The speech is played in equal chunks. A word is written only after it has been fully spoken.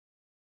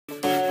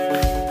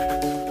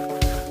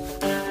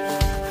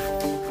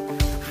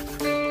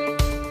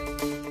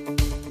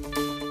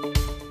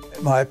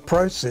My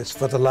process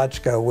for the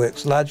large-scale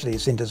works largely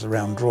centres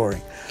around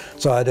drawing.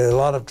 So I do a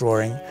lot of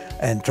drawing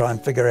and try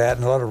and figure out,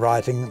 and a lot of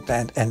writing,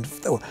 and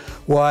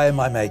why am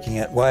I making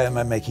it? Why am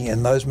I making it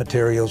in those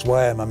materials?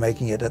 Why am I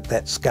making it at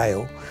that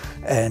scale?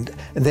 And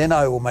then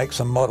I will make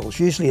some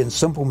models, usually in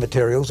simple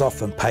materials,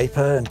 often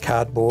paper and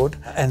cardboard,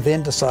 and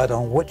then decide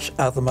on which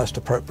are the most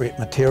appropriate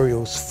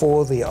materials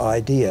for the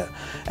idea.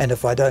 And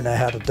if I don't know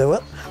how to do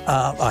it,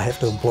 I have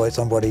to employ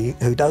somebody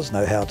who does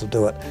know how to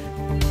do it.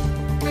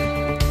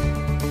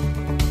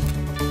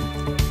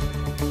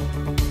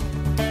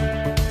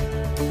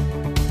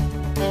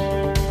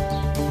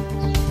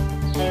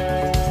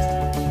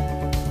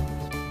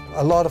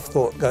 A lot of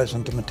thought goes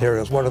into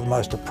materials. What are the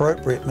most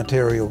appropriate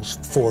materials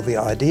for the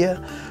idea?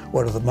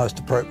 What are the most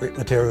appropriate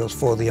materials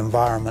for the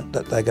environment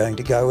that they're going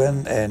to go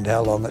in, and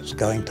how long it's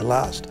going to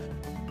last?